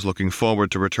much as he was looking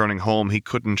forward to returning home, he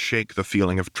couldn't shake the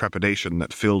feeling of trepidation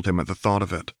that filled him at the thought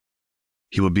of it.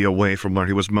 He would be away from where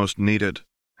he was most needed,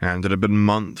 and it had been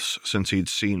months since he'd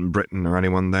seen Britain or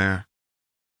anyone there.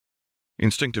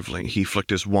 Instinctively, he flicked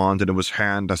his wand into his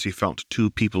hand as he felt two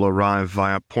people arrive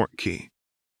via portkey,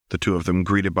 the two of them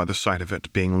greeted by the sight of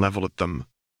it being leveled at them.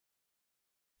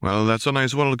 Well, that's a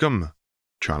nice welcome,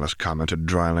 Charles commented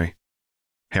dryly.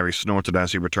 Harry snorted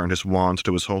as he returned his wand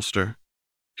to his holster.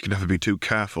 You can never be too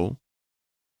careful.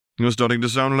 You're starting to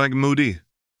sound like Moody,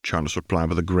 Charles replied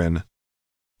with a grin.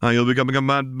 Are you becoming a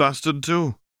mad bastard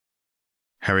too?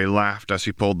 Harry laughed as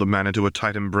he pulled the man into a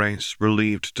tight embrace,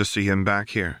 relieved to see him back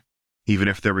here, even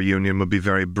if their reunion would be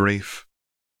very brief.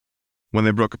 When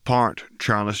they broke apart,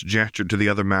 Charles gestured to the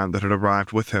other man that had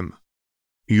arrived with him.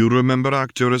 You remember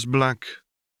Arcturus Black?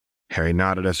 Harry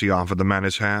nodded as he offered the man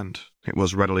his hand. It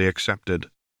was readily accepted.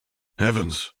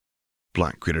 Heavens,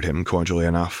 Black greeted him cordially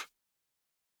enough.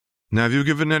 Have you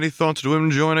given any thought to him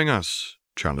joining us?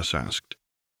 Charles asked.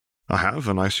 I have,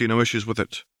 and I see no issues with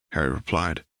it, Harry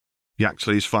replied.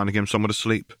 Yaxley's finding him somewhere to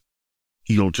sleep.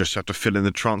 You'll just have to fill in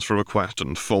the transfer request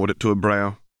and forward it to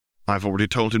Abreu. I've already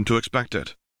told him to expect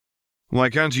it. Why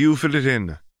can't you fill it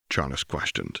in? Charles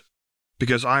questioned.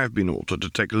 Because I have been ordered to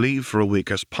take leave for a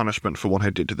week as punishment for what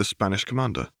I did to the Spanish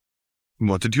commander.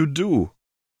 What did you do?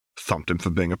 Thumped him for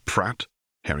being a prat,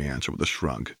 Harry answered with a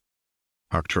shrug.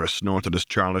 Arcturus snorted as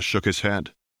Charles shook his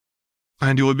head.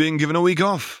 And you were being given a week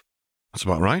off? That's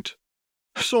about right.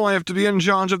 So I have to be in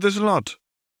charge of this lot.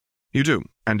 You do,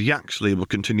 and Yaxley will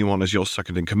continue on as your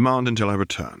second-in-command until I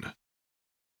return.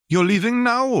 You're leaving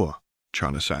now?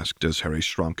 Charles asked as Harry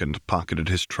shrunk and pocketed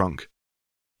his trunk.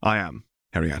 I am,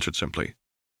 Harry answered simply.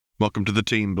 Welcome to the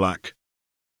team, Black.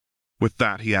 With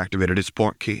that, he activated his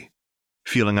portkey,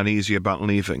 feeling uneasy about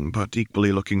leaving, but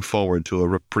equally looking forward to a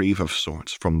reprieve of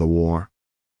sorts from the war.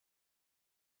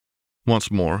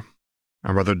 Once more,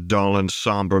 a rather dull and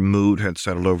somber mood had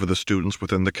settled over the students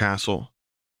within the castle.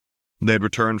 They had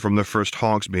returned from their first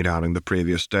Hogsmeade outing the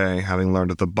previous day, having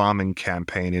learned of the bombing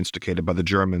campaign instigated by the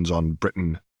Germans on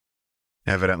Britain.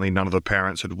 Evidently, none of the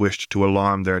parents had wished to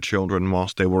alarm their children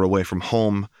whilst they were away from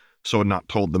home, so had not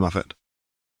told them of it.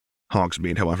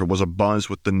 Hogsmeade, however, was abuzz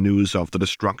with the news of the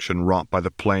destruction wrought by the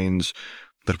planes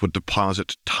that would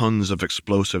deposit tons of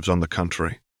explosives on the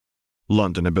country.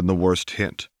 London had been the worst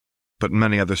hit, but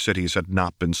many other cities had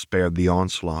not been spared the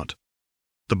onslaught.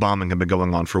 The bombing had been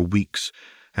going on for weeks,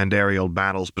 and aerial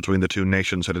battles between the two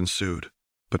nations had ensued,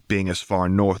 but being as far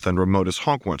north and remote as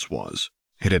Hogwarts was,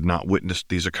 it had not witnessed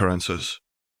these occurrences.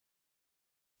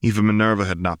 Even Minerva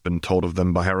had not been told of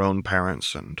them by her own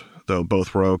parents, and though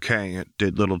both were okay, it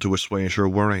did little to assuage her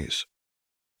worries.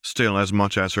 Still, as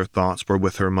much as her thoughts were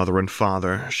with her mother and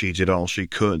father, she did all she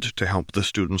could to help the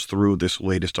students through this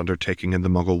latest undertaking in the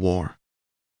Muggle War.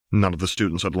 None of the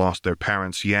students had lost their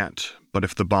parents yet, but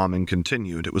if the bombing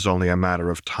continued, it was only a matter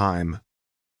of time.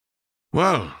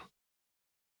 Well,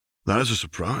 that is a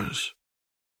surprise.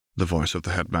 The voice of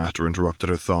the headmaster interrupted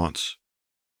her thoughts.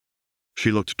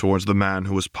 She looked towards the man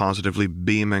who was positively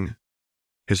beaming,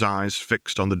 his eyes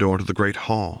fixed on the door to the great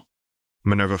hall.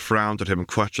 Minerva frowned at him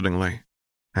questioningly,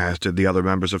 as did the other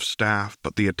members of staff,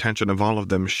 but the attention of all of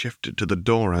them shifted to the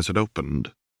door as it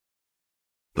opened.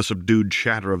 The subdued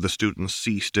chatter of the students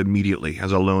ceased immediately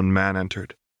as a lone man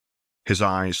entered, his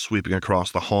eyes sweeping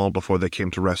across the hall before they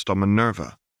came to rest on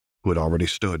Minerva, who had already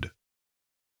stood.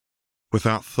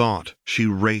 Without thought, she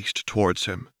raced towards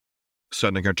him,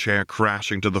 sending her chair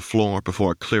crashing to the floor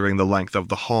before clearing the length of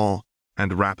the hall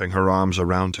and wrapping her arms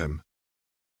around him.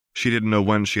 She didn't know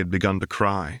when she had begun to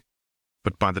cry,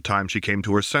 but by the time she came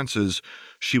to her senses,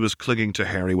 she was clinging to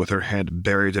Harry with her head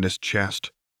buried in his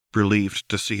chest, relieved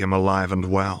to see him alive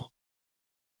and well.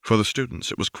 For the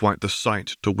students, it was quite the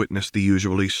sight to witness the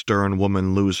usually stern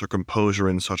woman lose her composure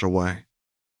in such a way.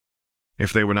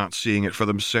 If they were not seeing it for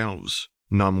themselves,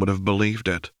 none would have believed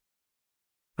it.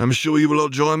 "I'm sure you will all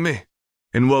join me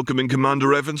in welcoming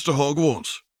Commander Evans to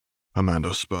Hogwarts,"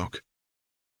 Amando spoke,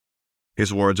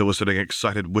 his words eliciting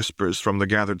excited whispers from the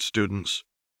gathered students.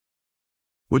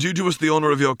 "Would you do us the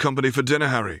honor of your company for dinner,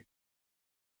 Harry?"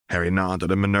 Harry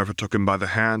nodded, and Minerva took him by the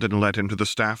hand and led him to the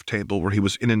staff table where he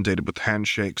was inundated with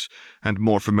handshakes and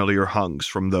more familiar hugs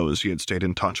from those he had stayed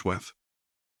in touch with.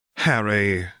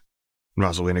 "Harry,"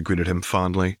 Rosalina greeted him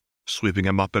fondly, sweeping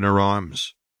him up in her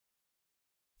arms.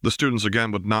 The students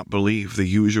again would not believe the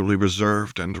usually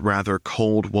reserved and rather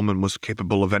cold woman was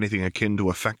capable of anything akin to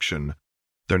affection,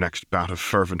 their next bout of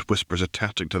fervent whispers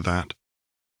attesting to that.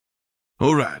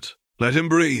 "All right, let him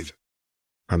breathe."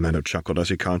 Armando chuckled as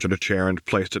he conjured a chair and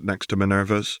placed it next to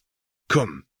Minerva's.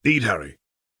 "Come, eat, Harry.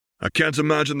 I can't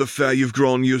imagine the fare you've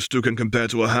grown used to can compare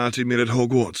to a hearty meal at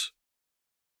Hogwarts."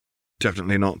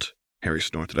 "Definitely not," Harry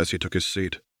snorted as he took his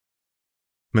seat.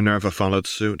 Minerva followed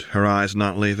suit, her eyes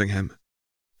not leaving him.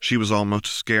 She was almost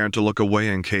scared to look away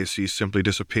in case he simply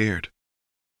disappeared.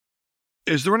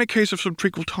 "Is there any case of some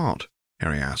treacle tart?"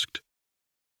 Harry asked.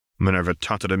 Minerva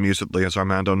tutted amusedly as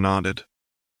Armando nodded.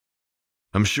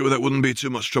 "I'm sure that wouldn't be too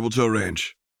much trouble to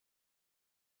arrange."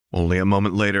 Only a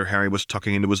moment later, Harry was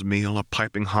tucking into his meal, a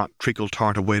piping hot treacle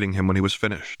tart awaiting him when he was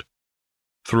finished.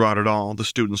 Throughout it all, the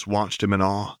students watched him in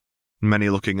awe, many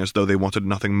looking as though they wanted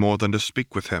nothing more than to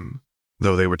speak with him,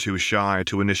 though they were too shy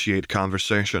to initiate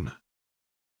conversation.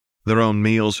 Their own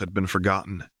meals had been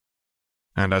forgotten,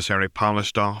 and as Harry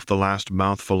polished off the last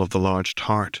mouthful of the large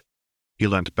tart, he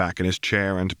leant back in his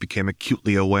chair and became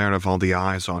acutely aware of all the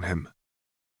eyes on him.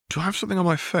 "Do I have something on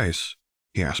my face?"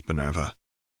 he asked Minerva.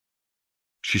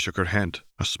 She shook her head,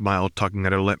 a smile tugging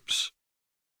at her lips.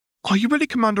 "Are you really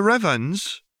Commander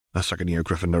Evans?" a second-year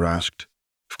Gryffindor asked.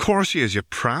 "Of course he is, you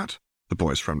prat," the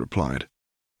boy's friend replied.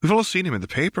 "We've all seen him in the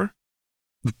paper."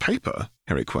 "The paper?"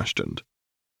 Harry questioned.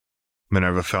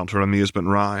 Minerva felt her amusement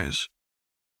rise.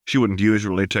 She wouldn't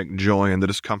usually take joy in the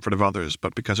discomfort of others,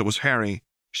 but because it was Harry,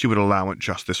 she would allow it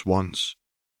just this once.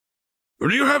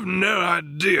 "You have no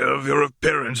idea of your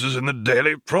appearances in the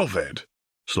Daily Prophet,"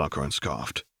 Slughorn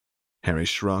scoffed. Harry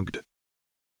shrugged.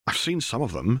 "I've seen some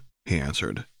of them," he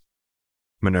answered.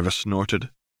 Minerva snorted.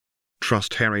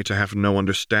 Trust Harry to have no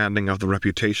understanding of the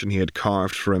reputation he had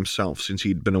carved for himself since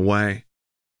he'd been away.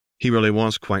 He really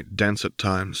was quite dense at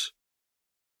times.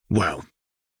 "Well,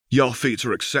 your feats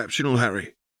are exceptional,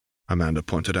 Harry," Amanda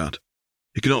pointed out.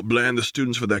 "You cannot blame the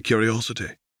students for their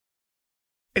curiosity."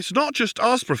 "It's not just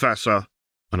us, Professor,"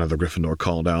 another Gryffindor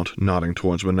called out, nodding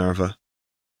towards Minerva.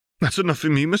 "That's enough for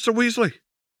me, Mr. Weasley,"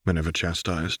 Minerva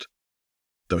chastised,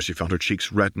 though she felt her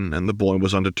cheeks redden and the boy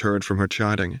was undeterred from her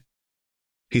chiding.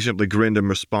 He simply grinned in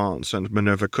response, and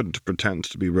Minerva couldn't pretend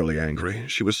to be really angry.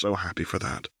 She was so happy for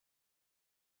that.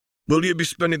 "Will you be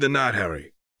spending the night,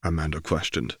 Harry?" Amanda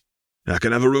questioned. "I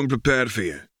can have a room prepared for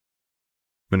you."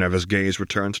 Minerva's gaze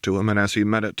returned to him, and as he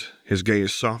met it, his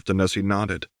gaze softened as he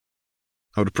nodded.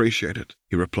 "I would appreciate it,"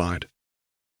 he replied.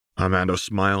 Armando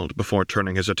smiled before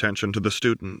turning his attention to the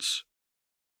students.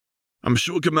 "I'm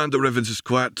sure Commander Evans is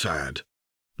quite tired,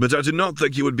 but I do not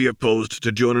think he would be opposed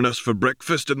to joining us for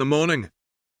breakfast in the morning,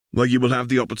 where you will have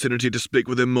the opportunity to speak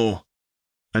with him more.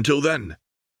 Until then,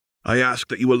 I ask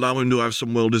that you allow him to have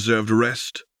some well-deserved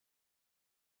rest."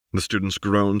 The students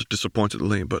groaned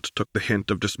disappointedly, but took the hint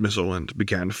of dismissal and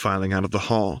began filing out of the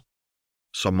hall,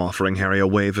 some offering Harry a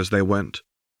wave as they went.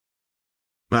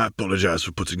 "I apologize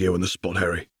for putting you on the spot,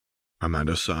 Harry,"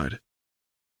 Armando sighed.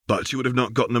 "But you would have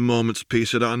not gotten a moment's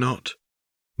peace had I not.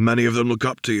 Many of them look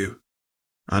up to you,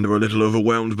 and are a little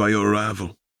overwhelmed by your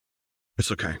arrival."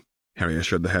 "It's okay," Harry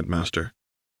assured the headmaster.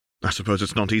 "I suppose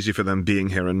it's not easy for them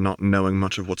being here and not knowing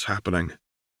much of what's happening."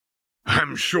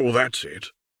 "I'm sure that's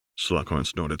it," Slughorn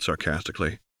snorted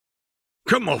sarcastically.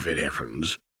 "Come off it,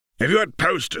 Evans. If you had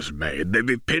posters made, they'd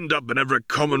be pinned up in every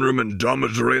common room and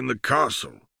dormitory in the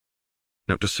castle."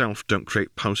 "Note to self, don't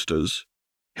create posters,"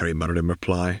 Harry muttered in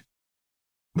reply.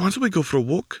 "Why don't we go for a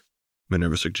walk?"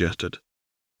 Minerva suggested,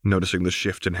 noticing the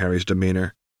shift in Harry's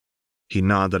demeanor. He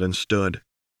nodded and stood.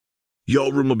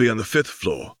 "Your room will be on the 5th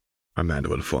floor,"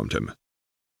 Armando informed him.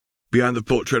 "Behind the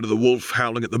portrait of the wolf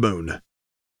howling at the moon."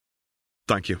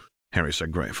 "Thank you," Harry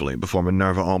said gratefully, before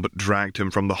Minerva all but dragged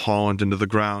him from the hall and into the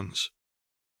grounds.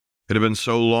 It had been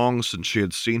so long since she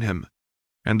had seen him,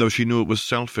 and though she knew it was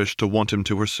selfish to want him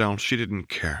to herself, she didn't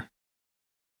care.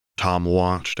 Tom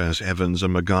watched as Evans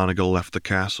and McGonagall left the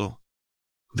castle,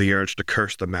 the urge to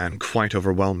curse the man quite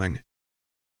overwhelming.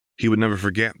 He would never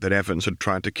forget that Evans had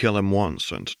tried to kill him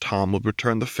once, and Tom would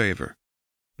return the favor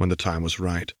when the time was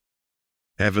right.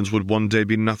 Evans would one day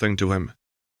be nothing to him,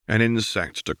 an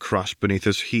insect to crush beneath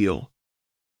his heel,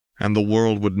 and the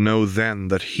world would know then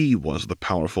that he was the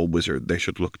powerful wizard they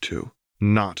should look to,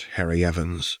 not Harry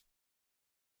Evans.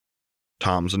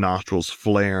 Tom's nostrils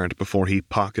flared before he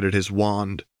pocketed his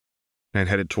wand and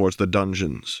headed towards the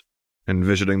dungeons,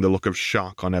 envisioning the look of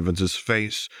shock on Evans's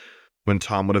face when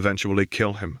Tom would eventually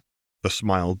kill him, the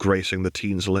smile gracing the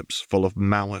teen's lips full of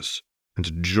malice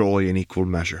and joy in equal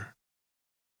measure.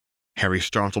 Harry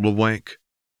startled awake,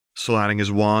 sliding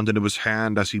his wand into his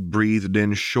hand as he breathed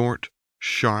in short,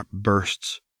 sharp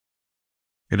bursts.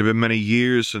 It had been many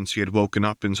years since he had woken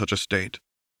up in such a state,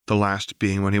 the last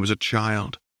being when he was a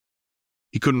child.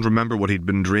 He couldn't remember what he'd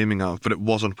been dreaming of, but it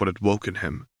wasn't what had woken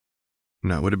him.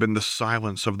 No, it had been the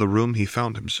silence of the room he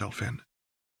found himself in.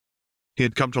 He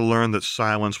had come to learn that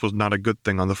silence was not a good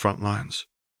thing on the front lines.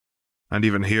 And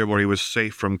even here, where he was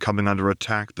safe from coming under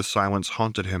attack, the silence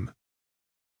haunted him.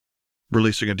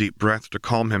 Releasing a deep breath to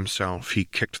calm himself, he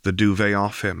kicked the duvet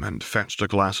off him and fetched a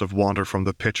glass of water from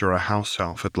the pitcher a house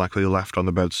elf had likely left on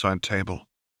the bedside table.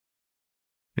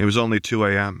 It was only 2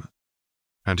 a.m.,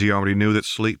 and he already knew that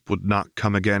sleep would not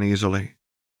come again easily.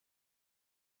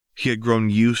 He had grown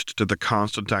used to the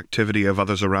constant activity of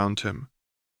others around him,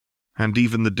 and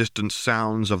even the distant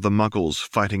sounds of the Muggles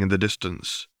fighting in the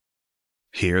distance.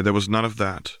 Here there was none of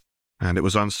that, and it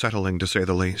was unsettling to say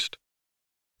the least.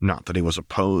 Not that he was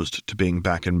opposed to being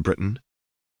back in Britain.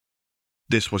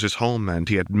 This was his home, and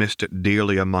he had missed it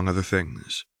dearly among other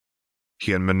things.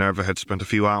 He and Minerva had spent a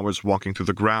few hours walking through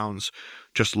the grounds,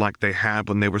 just like they had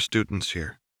when they were students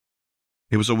here.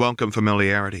 It was a welcome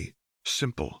familiarity,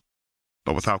 simple,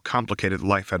 but with how complicated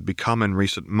life had become in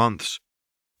recent months,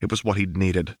 it was what he'd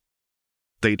needed.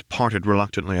 They'd parted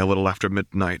reluctantly a little after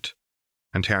midnight,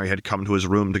 and Harry had come to his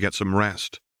room to get some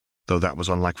rest, though that was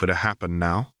unlikely to happen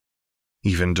now.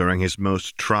 Even during his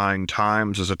most trying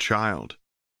times as a child,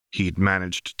 he'd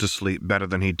managed to sleep better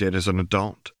than he did as an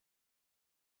adult.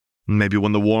 Maybe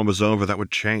when the war was over that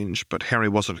would change, but Harry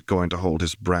wasn't going to hold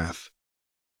his breath.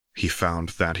 He found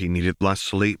that he needed less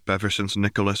sleep ever since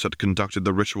Nicholas had conducted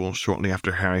the ritual shortly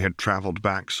after Harry had traveled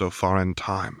back so far in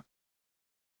time.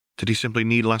 Did he simply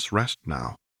need less rest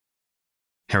now?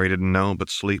 Harry didn't know, but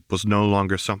sleep was no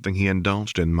longer something he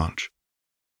indulged in much.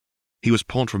 He was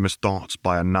pulled from his thoughts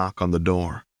by a knock on the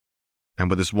door, and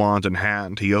with his wand in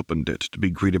hand he opened it to be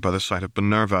greeted by the sight of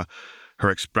Minerva, her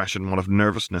expression one of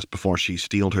nervousness before she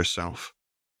steeled herself.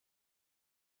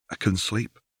 "I couldn't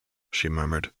sleep," she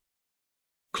murmured,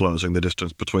 closing the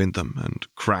distance between them and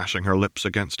crashing her lips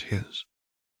against his.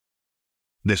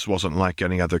 This wasn't like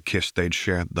any other kiss they'd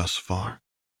shared thus far.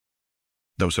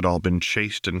 Those had all been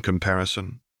chaste in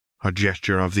comparison, a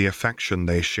gesture of the affection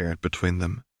they shared between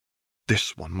them.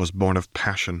 This one was born of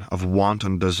passion, of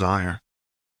wanton desire,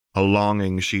 a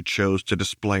longing she chose to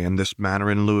display in this manner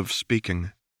in lieu of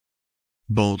speaking.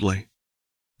 Boldly,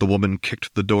 the woman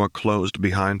kicked the door closed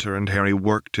behind her, and Harry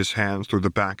worked his hands through the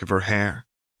back of her hair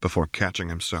before catching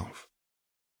himself.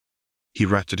 He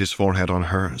rested his forehead on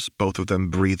hers, both of them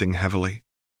breathing heavily.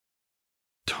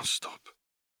 "Don't stop,"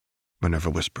 Minerva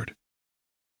whispered.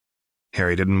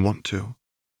 Harry didn't want to.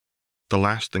 The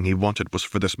last thing he wanted was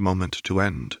for this moment to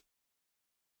end.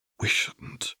 "We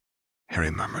shouldn't,"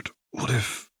 Harry murmured. "What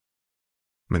if—"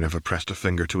 Minerva pressed a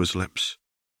finger to his lips.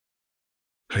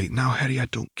 "Right now, Harry, I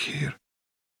don't care,"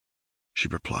 she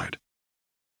replied.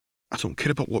 "I don't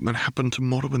care about what might happen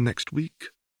tomorrow and next week.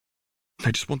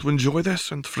 I just want to enjoy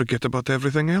this and forget about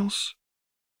everything else."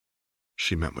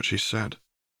 She meant what she said.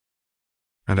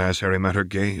 And as Harry met her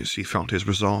gaze, he felt his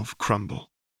resolve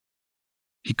crumble.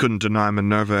 He couldn't deny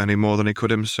Minerva any more than he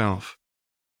could himself,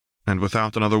 and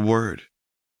without another word,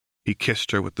 he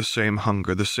kissed her with the same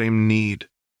hunger, the same need,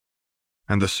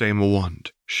 and the same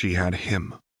want she had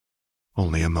him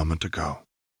only a moment ago.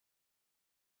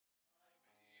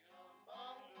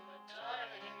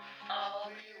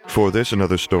 For this and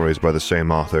other stories by the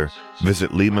same author,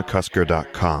 visit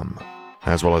leemccusker.com,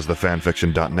 as well as the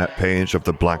fanfiction.net page of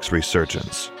the Black's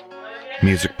Resurgence.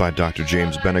 Music by Dr.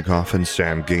 James Benegoff and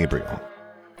Sam Gabriel.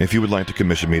 If you would like to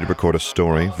commission me to record a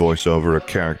story, voiceover, or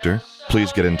character,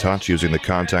 please get in touch using the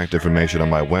contact information on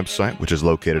my website, which is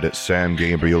located at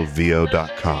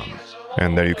samgabrielvo.com.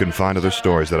 And there you can find other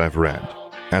stories that I've read,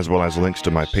 as well as links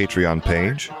to my Patreon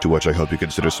page, to which I hope you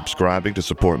consider subscribing to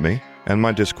support me, and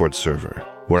my Discord server,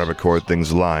 where I record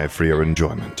things live for your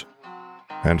enjoyment.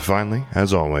 And finally,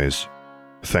 as always,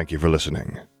 thank you for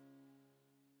listening.